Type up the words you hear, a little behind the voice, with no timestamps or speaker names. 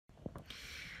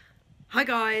Hi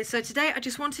guys, so today I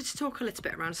just wanted to talk a little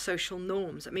bit around social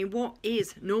norms. I mean, what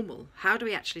is normal? How do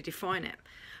we actually define it?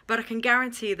 But I can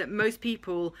guarantee that most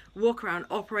people walk around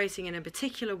operating in a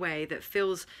particular way that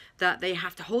feels that they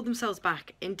have to hold themselves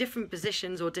back in different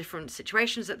positions or different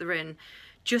situations that they're in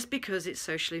just because it's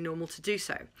socially normal to do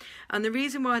so. And the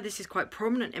reason why this is quite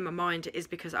prominent in my mind is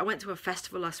because I went to a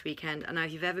festival last weekend, and now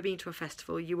if you've ever been to a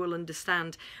festival you will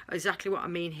understand exactly what I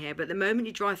mean here. But the moment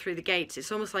you drive through the gates,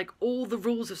 it's almost like all the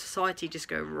rules of society just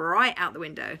go right out the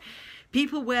window.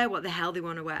 People wear what the hell they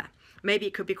want to wear. Maybe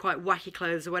it could be quite wacky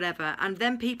clothes or whatever, and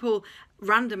then people,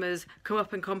 randomers, come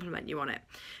up and compliment you on it.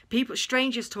 People,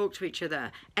 strangers talk to each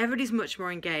other. Everybody's much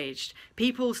more engaged.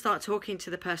 People start talking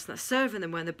to the person that's serving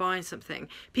them when they're buying something.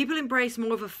 People embrace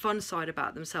more of a fun side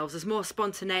about themselves. There's more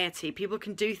spontaneity. People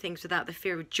can do things without the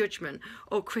fear of judgment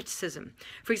or criticism.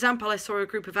 For example, I saw a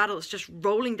group of adults just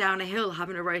rolling down a hill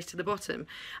having a race to the bottom.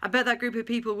 I bet that group of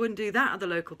people wouldn't do that at the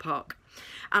local park.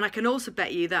 And I can also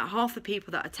bet you that half the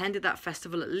people that attended that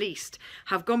festival at least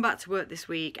have gone back to work this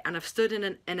week and have stood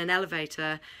in an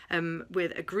elevator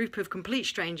with a group of complete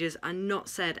strangers and not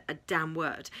said a damn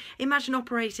word. Imagine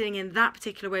operating in that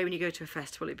particular way when you go to a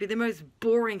festival. It'd be the most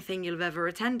boring thing you'll have ever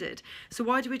attended. So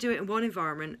why do we do it in one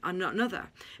environment and not another?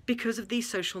 Because of these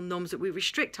social norms that we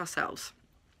restrict ourselves.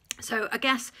 So I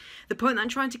guess the point that I'm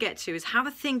trying to get to is have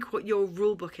a think what your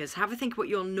rule book is, have a think what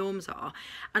your norms are,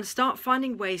 and start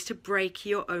finding ways to break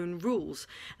your own rules.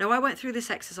 Now, I went through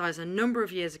this exercise a number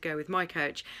of years ago with my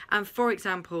coach, and for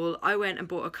example, I went and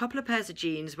bought a couple of pairs of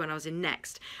jeans when I was in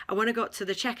Next, and when I got to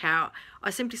the checkout,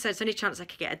 I simply said, is there any chance I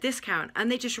could get a discount?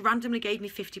 And they just randomly gave me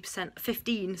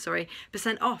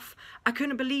 15% off. I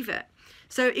couldn't believe it.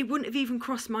 So it wouldn't have even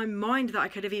crossed my mind that I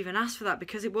could have even asked for that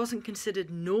because it wasn't considered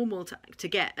normal to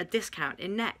get a discount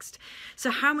in Next. So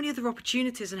how many other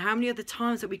opportunities and how many other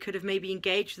times that we could have maybe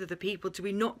engaged with other people do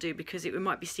we not do because it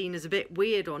might be seen as a bit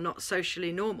weird or not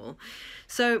socially normal?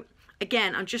 So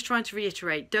again, I'm just trying to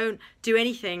reiterate, don't do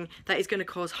anything that is going to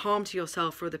cause harm to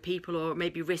yourself or other people or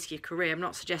maybe risk your career. I'm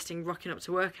not suggesting rocking up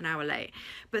to work an hour late,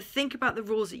 but think about the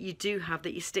rules that you do have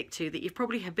that you stick to, that you've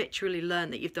probably habitually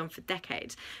learned, that you've done for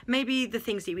decades. Maybe the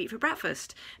things that you eat for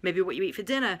breakfast, maybe what you eat for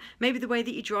dinner, maybe the way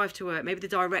that you drive to work, maybe the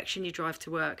direction you drive to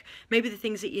work, maybe the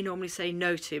things that you normally say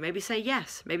no to, maybe say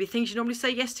yes, maybe things you normally say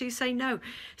yes to, say no.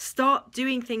 Start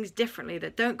doing things differently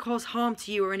that don't cause harm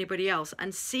to you or anybody else,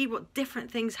 and see what different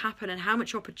things happen and how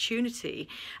much opportunity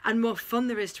and more fun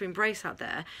there is to embrace out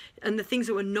there, and the things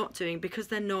that we're not doing because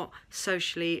they're not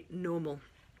socially normal.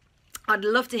 I'd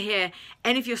love to hear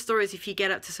any of your stories if you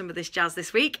get up to some of this jazz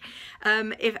this week.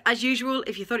 As usual,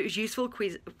 if you thought it was useful,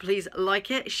 please like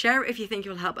it, share it if you think it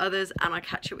will help others, and I'll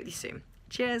catch up with you soon.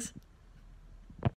 Cheers.